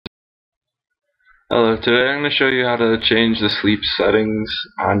Hello, today I'm going to show you how to change the sleep settings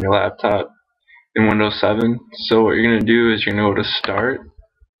on your laptop in Windows 7. So what you're going to do is you're going to go to Start,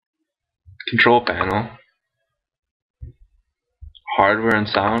 Control Panel, Hardware and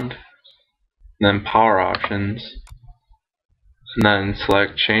Sound, and then Power Options, and then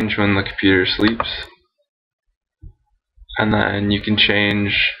select Change when the computer sleeps. And then you can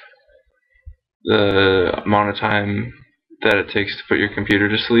change the amount of time that it takes to put your computer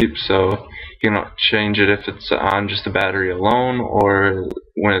to sleep. So you can change it if it's on just the battery alone or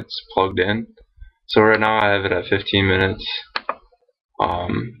when it's plugged in. So right now I have it at 15 minutes.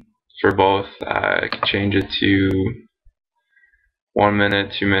 For both, I can change it to 1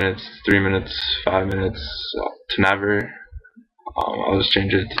 minute, 2 minutes, 3 minutes, 5 minutes, to never. I'll just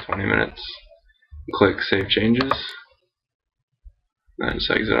change it to 20 minutes. Click Save Changes. Then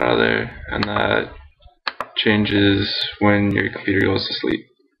just exit out of there, and that changes when your computer goes to sleep.